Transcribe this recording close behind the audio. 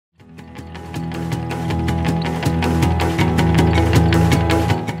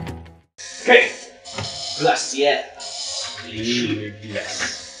Hey! Glacier.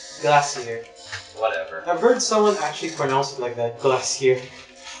 Glacier. Whatever. I've heard someone actually pronounce it like that. Glacier.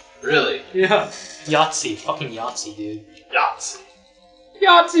 Really? Yeah. YAHTZEE. Fucking YAHTZEE, dude. YAHTZEE.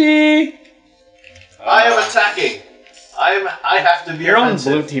 YAHTZEE! I am attacking. I have to be You're on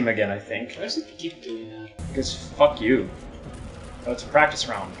offensive. blue team again, I think. Why does it keep doing that? Because fuck you. Oh, it's a practice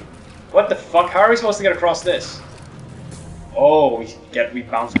round. What the fuck? How are we supposed to get across this? Oh, we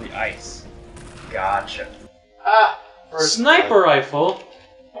bounce on the ice. Gotcha. Ah! First Sniper rifle?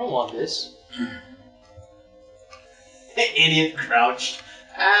 I don't want this. Idiot crouched.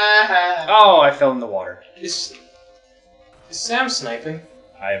 Ah! Oh, I fell in the water. Is Sam sniping?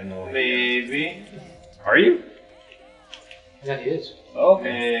 I have no idea. Maybe. Are you? Yeah, he is. Okay.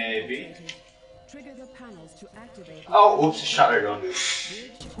 Maybe. Trigger the panels to activate. Oh, oops, shot our own dude.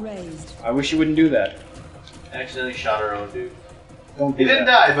 Raised. I wish you wouldn't do that. Accidentally shot our own dude. Don't do He didn't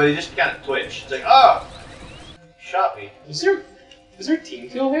that. die, but he just kind of twitched. It's like, oh! Shot me. Is there team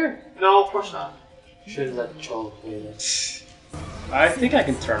kill here? No, of course not. Should let Jolo play that. I think I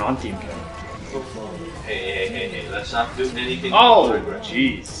can turn on team kill. Go for it. Hey, let's not do anything. Oh,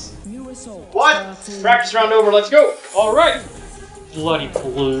 jeez. New assault. What? starting. Practice round over, let's go! Alright! Bloody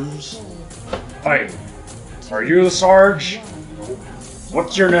blues. Hi. Are you the Sarge?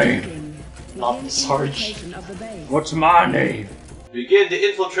 What's your name? Not the Sarge. Infiltration of the base. What's my name? Begin the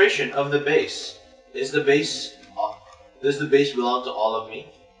infiltration of the base. Does the base belong to all of me?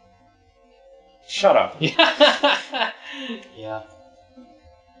 Shut up. Yeah. Yeah.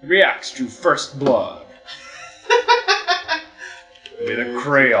 Reacts to first blood. With a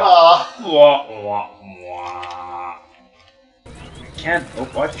crayon. Aw. Wah, wah, wah. I can't. Oh,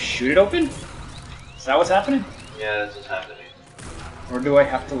 I have to shoot it open? Is that what's happening? Yeah, that's what's happening. Or do I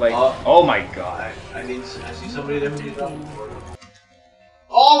have to like? Oh my god! I see somebody there who needs help.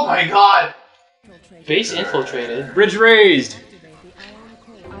 Oh my god! Base infiltrated. Bridge raised.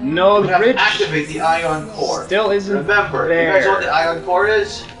 No, We the have bridge to activate the ion core. still isn't Remember, there. you guys know what the ion core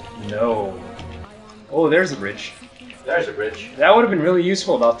is? No. Oh, there's the bridge. There's a bridge. That would have been really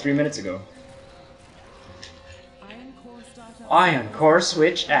useful about 3 minutes ago. Ion core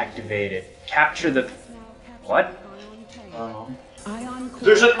switch activated. Capture the. What? I don't know.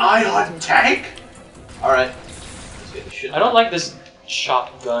 There's an ion tank? Alright. Let's get the shit. I don't like this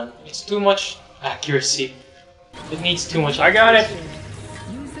shotgun. It's too much accuracy. It needs too much I got it.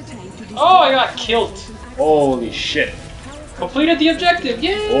 Oh, I got killed. Holy shit. Completed the objective.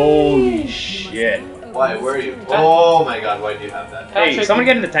 Yay! Holy shit. Why? Where are you? Oh my god, why do you have that? Hey, Patrick- someone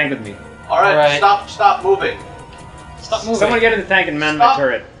get in the tank with me. Alright, Alright. stop moving. Stop moving. Someone get in the tank and man my Stop.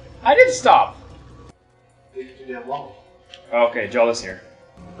 turret. I did stop. You're too damn long. Okay, Jolo's here.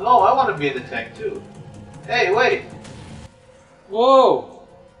 No, I want to be in the tank too. Hey, wait. Whoa!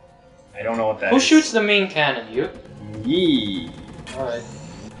 I don't know what that Who is. shoots the main cannon? You? Yee. Alright.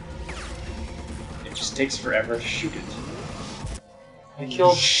 It just takes forever to shoot it.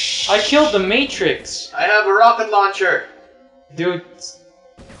 I killed the Matrix! I have a rocket launcher. Dude,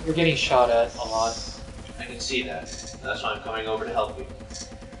 we're getting shot at a lot. I can see that. That's why I'm coming over to help you.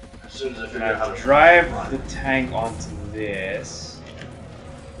 As soon as I And figure I out how have to to drive the tank onto this.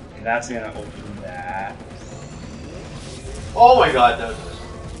 And that's gonna open that. Oh my god, that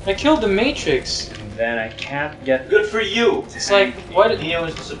was I killed the Matrix! And then I can't get good for you. It's like, why, Neo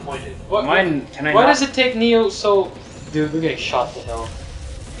is disappointed. Mine, can I why not, does it take Neo so... Dude, we're getting shot to hell.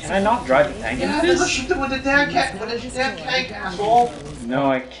 Can I not drive the tank Yeah, into let's this? shoot them with the damn cat. With the damn tank, asshole.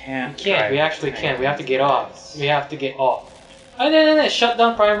 No, I can't. We can't, drive we the actually tank. can't. We have to get off. We have to get off. Oh, no, shut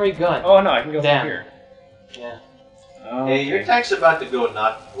down primary gun. Oh no, I can go Damn. from here. Yeah, Oh, Hey, your okay. tank's about to go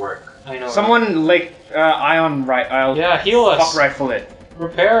not work. I know. Someone like ion right. I'll Yeah, heal us. fuck rifle it.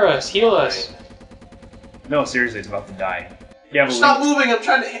 Repair us, heal us. No, seriously, it's about to die. You have a Stop link. moving, I'm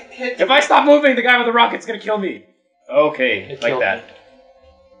trying to hit you. If I stop moving, the guy with the rocket's gonna kill me. Okay, It like killed that. me.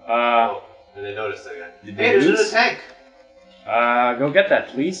 Oh, and they noticed that guy. Did Hey, they there's lose? a tank. Go get that,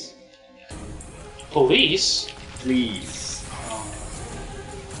 please. Police? Please.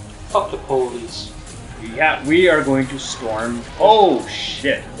 Fuck the police. Yeah, we are going to storm. Oh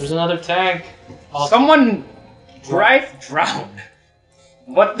shit! There's another tank. I'll- Someone drowned.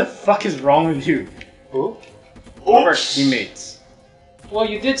 What the fuck is wrong with you? Who? One of our Oops. teammates. Well,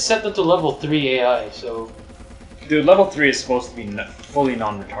 you did set them to level 3 AI, so... Dude, level 3 is supposed to be fully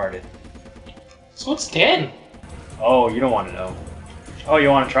non-retarded. So what's 10? Oh, you don't want to know. Oh, you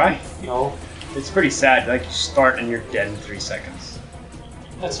want to try? No, It's pretty sad. Like, you start and you're dead in 3 seconds.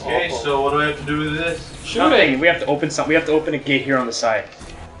 that's Okay, awful. so what do I have to do with this? Shooting! Nothing. We have to open some. We have to open a gate here on the side.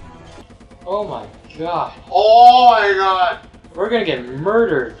 Oh my god. Oh my god. We're gonna get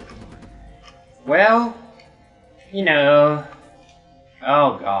murdered. Well, you know.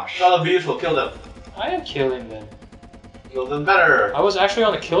 Oh gosh. Oh, beautiful. Kill them. I am killing them. Kill them better. I was actually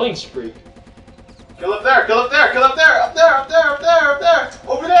on a killing spree. Kill up there. Kill up there. Kill up there. Up there. Up there. Up there. Up there.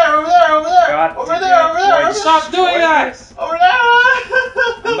 Over there. Over there. Over there. God Over there. Over there. Over there. Stop doing that! Over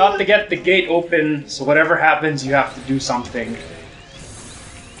there. I'm about to get the gate open, so whatever happens, you have to do something.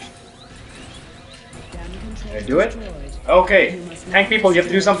 Can I do it? Okay. Tank people, you have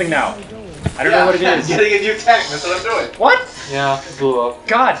to do something now. I don't know what it is. Getting a new tank. That's what I'm doing. What? Yeah, it blew up.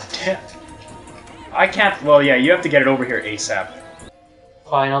 God damn. I can't. Well, yeah, you have to get it over here ASAP.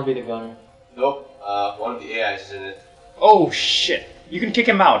 Fine, I'll be the gunner. Nope. One of the AIs is in it. Oh shit. You can kick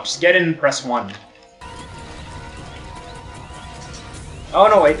him out. Just get in and press 1. Oh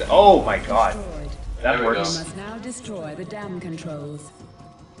no, wait. Oh my god. That There we works. You must now destroy the dam controls.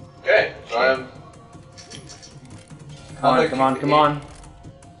 Okay. So I'm. Come on, come on, come on.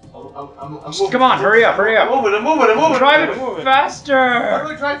 I'm Just come on, hurry up, hurry I'm up. moving. I'm moving. I'm moving. Drive I'm moving. it faster. How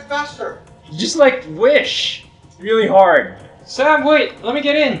do I drive faster? Just like wish. Really hard. Sam, wait! Let me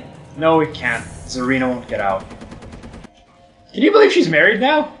get in! No, we can't. Zarina won't get out. Can you believe she's married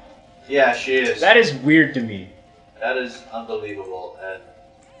now? Yeah, she is. That is weird to me. That is unbelievable and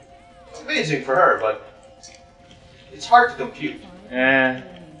amazing for her, but it's hard to compute. I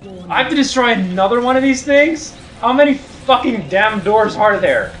have to destroy another one of these things? How many fucking damn doors are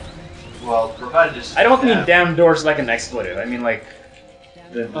there? Well, provided this. I don't mean damn doors like an expletive. I mean like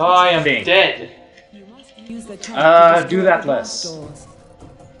the Oh, I am thing. dead. Use the tank to Do destroy that the less. doors.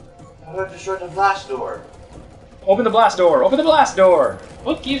 How do I destroy the blast door? Open the blast door! Open the blast door!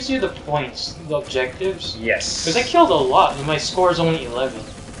 What gives you the points? The objectives? Yes. Because I killed a lot and my score is only 11.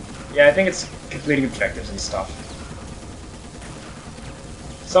 Yeah, I think it's completing objectives and stuff.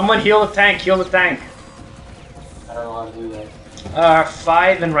 Someone heal the tank, heal the tank. I don't know how to do that.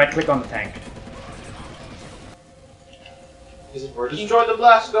 5 and right click on the tank. Is it working? Destroy the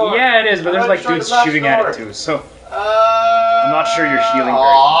blast door! Yeah, it is, but there's How do I like destroy dudes the blast shooting at door? it too, so I'm not sure you're healing very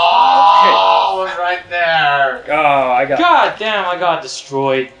Oh, it was right there! oh, I got God damn, I got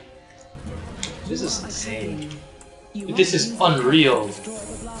destroyed. this is insane. This is unreal.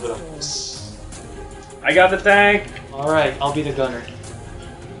 I got the tank. Alright, I'll be the gunner.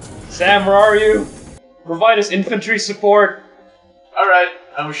 Sam, where are you? Provide us infantry support. Alright,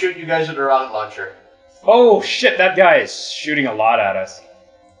 I'm gonna shoot you guys with a rocket launcher. Oh shit, that guy is shooting a lot at us.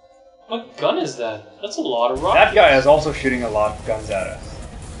 What gun is that? That's a lot of That rockets. guy is also shooting a lot of guns at us.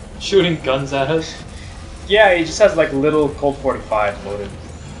 Shooting guns at us. Yeah, he just has like little Colt 45 loaded.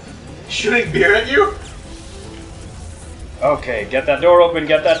 Shooting beer at you? Okay, get that door open,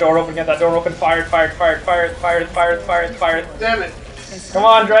 get that door open, get that door open. Fire it, fire it, fire it, fire it, fire it, fire it, fire it, fire it. Damn it. Come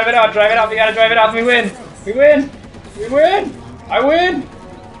on, drive it out, drive it out. We gotta drive it out. We win. We win. We win. I win.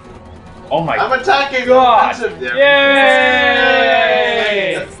 Oh my I'm attacking God. offensive there.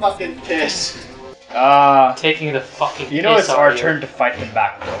 Yay! I'm fucking pissed. Taking the fucking You know piss it's out our of you. turn to fight them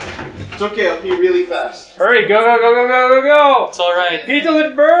back though. It's okay, I'll be really fast. Hurry, go, go, go, go, go, go, go! It's alright. Heat till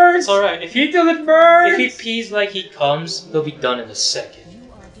it burns! It's alright. If Heat till it burns! he pees like he comes, he'll be done in a second.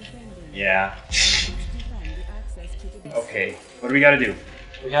 Yeah. Okay, what do we gotta do?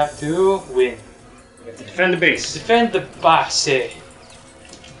 We have to win. We have to defend the base. Defend the base.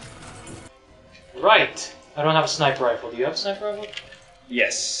 Right. I don't have a sniper rifle. Do you have a sniper rifle?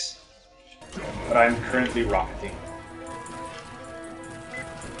 Yes. But I'm currently rocketing.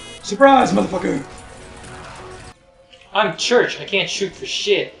 Surprise, motherfucker! I'm church. I can't shoot for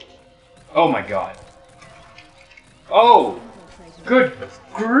shit. Oh my god. Oh! Good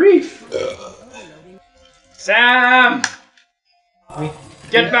grief! Sam!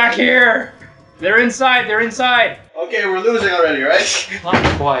 Get back here! They're inside, they're inside! Okay, we're losing already, right? Not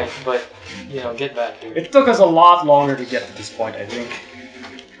quite, but, you know, get back here. It took us a lot longer to get to this point, I think.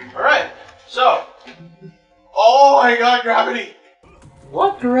 Alright, so. Oh, I got gravity!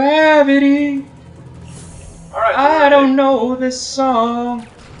 What? Gravity! Alright, I don't know this song.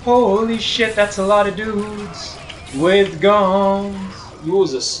 Holy shit, that's a lot of dudes with guns.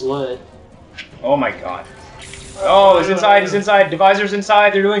 Use a sled. Oh my god. Oh, he's inside, he's inside. Divisor's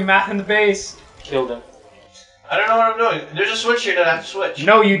inside, they're doing math in the base. Killed him. I don't know what I'm doing. There's a switch here that I have to switch.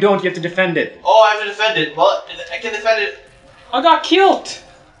 No, you don't, you have to defend it. Oh, I have to defend it. Well, I can defend it. I got killed!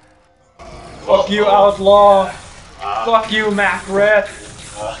 Fuck you, outlaw. Fuck you, Macbeth.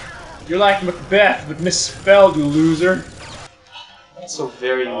 You're like Macbeth, but misspelled, you loser. That's a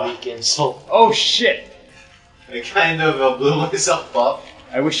very weak insult. Oh shit. I kind of blew myself up.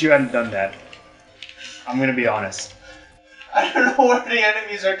 I wish you hadn't done that. I'm gonna be honest. I don't know where the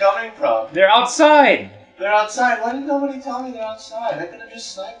enemies are coming from. They're outside! They're outside. Why did nobody tell me they're outside? I could have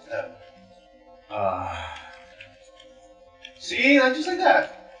just sniped them. See, like just like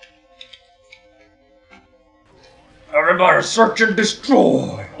that. Everybody search and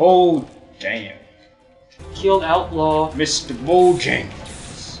destroy! Oh, damn. Killed Outlaw. Mr.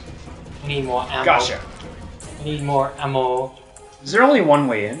 Bojangles. I need more ammo. Gotcha. I need more ammo. Is there only one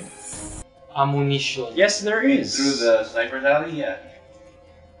way in? Ammunition. Yes, there is. Through the sniper's alley, yeah.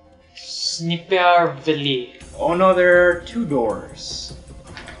 Sniper Valley. Oh no, there are two doors.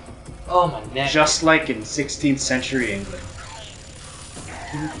 Oh my neck. Just like in 16th century England.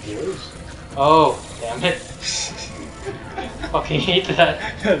 Two doors? Oh, damn it. Fucking hate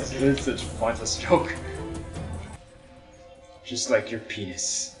that. That's such a pointless joke. Just like your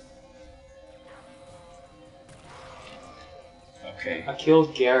penis. Okay. I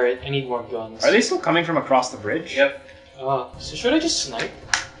killed Garrett. I need more guns. Are they still coming from across the bridge? Yep. So should I just snipe?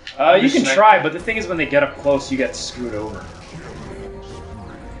 You can try, but the thing is when they get up close, you get screwed over.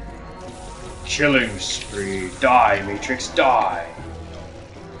 Killing spree. Die, Matrix, die.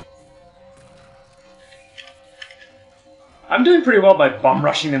 I'm doing pretty well by bum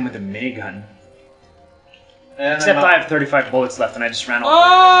rushing them with a minigun. And Except I have 35 bullets left and I just ran all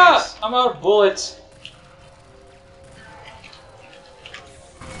Ah! the way. I'm out of bullets.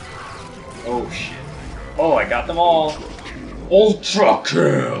 Oh shit. Oh, I got them all. Ultra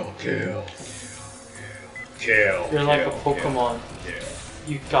kill, kill, kill. You're like a kill, Pokemon. kill, kill.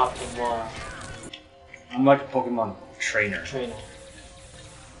 You got them all. I'm like a Pokemon trainer. Trainer.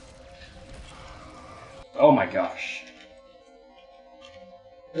 Oh my gosh.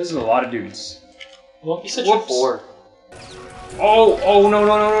 This is a lot of dudes. Don't be such Whoops. a whore. Oh, oh, no,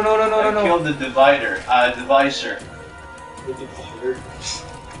 no, no, no, no, no, I no, no. killed the divisor. The divider.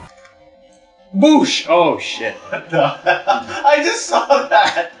 Boosh! Oh shit. I just saw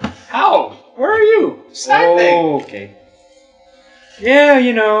that. How? Where are you? Sniping. Oh, okay. Yeah,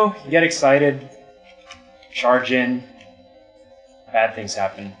 you know, you get excited. Charge in. Bad things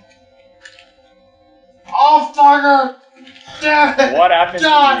happen. Oh, fucker! Damn it! What happened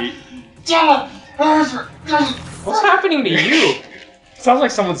to me? What's happening to you? Sounds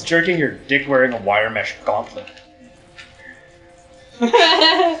like someone's jerking your dick wearing a wire mesh gauntlet.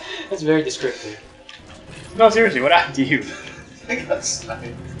 That's very descriptive. No, seriously, what happened to you? I got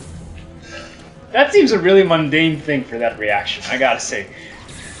sniped. That seems a really mundane thing for that reaction, I gotta say.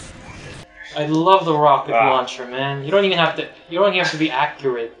 I love the rocket Ah. launcher, man. You don't even have to. You don't even have to be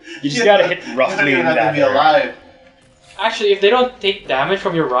accurate. You just gotta hit You don't roughly even in have that to be area. alive. Actually, if they don't take damage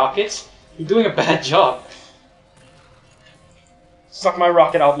from your rockets, you're doing a bad job. Suck my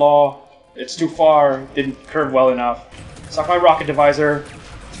rocket, outlaw. It's too far. Didn't curve well enough. Suck my rocket, divisor.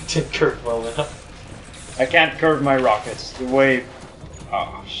 Didn't curve well enough. I can't curve my rockets. The way...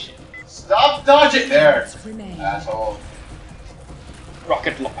 Oh, shit. Stop dodging there, Remain. asshole.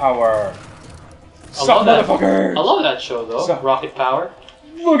 Rocket power. I Suck, love that. motherfucker! I love that show though. Suck. Rocket Power.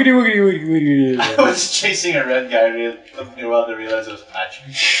 Woogity, woogity, woogity, woogity. I was chasing a red guy took me a while to realize it was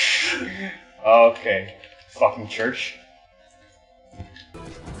Patrick. Okay. Fucking church.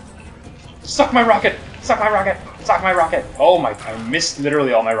 Suck my rocket! Suck my rocket! Suck my rocket! Oh my... I missed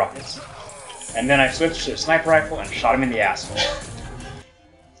literally all my rockets. And then I switched to a sniper rifle and shot him in the asshole.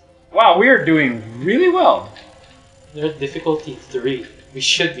 Wow, we are doing really well. They're at difficulty 3. We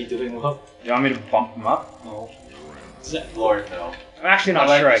should be doing well. You want me to bump them up? No. Is that- Lord, no. I'm actually not I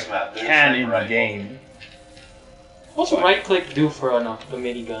like sure this map. I There's can a in sniper the rifle. game. What's right click do for the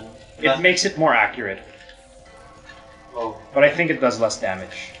minigun? It makes it more accurate, Oh, but I think it does less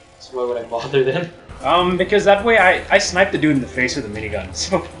damage. so why would I bother then? Because that way I sniped the dude in the face with a minigun,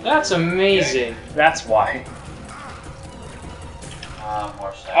 so That's amazing. that's why.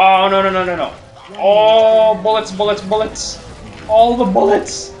 More stuff. Oh, no, no, no, no, no. Oh, bullets, bullets, bullets. All the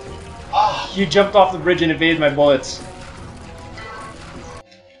bullets. Ah, You jumped off the bridge and evaded my bullets.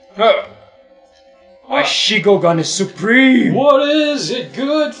 Huh. My Shigo gun is supreme. What is it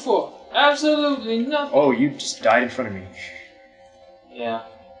good for? Absolutely nothing. Oh, you just died in front of me. Yeah.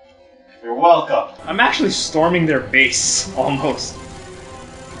 you're welcome. I'm actually storming their base, almost.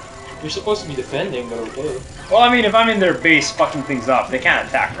 You're supposed to be defending, but okay. Well, I mean, if I'm in their base fucking things up, they can't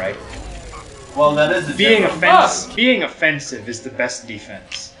attack, right? Well, that is the Being general- being offensive is the best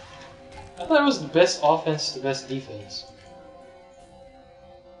defense. I thought it was the best offense, the best defense.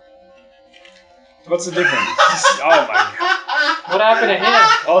 What's the difference? Oh my god. What happened to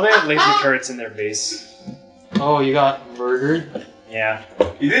him? Oh, they have laser turrets in their base. Oh, you got murdered? Yeah.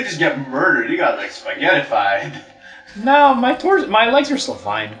 You didn't just get murdered, you got like spaghettified. No, my legs are still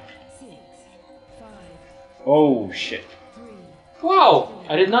fine. 6, 5, Oh shit. 3, Wow!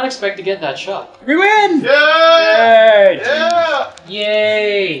 I did not expect to get that shot. We win! Yeah! Yay! Yeah!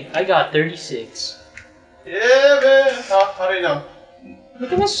 Yay! I got 36. Yeah, man! How do you know?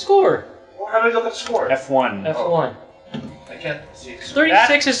 Look at the score. Well, how do you look at the score? F1. F1. I can't see the score.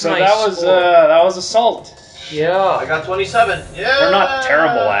 36 is my score. That was assault. Yeah. I got 27. Yeah! We're not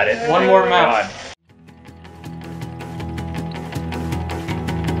terrible at it. One more Oh, map. God.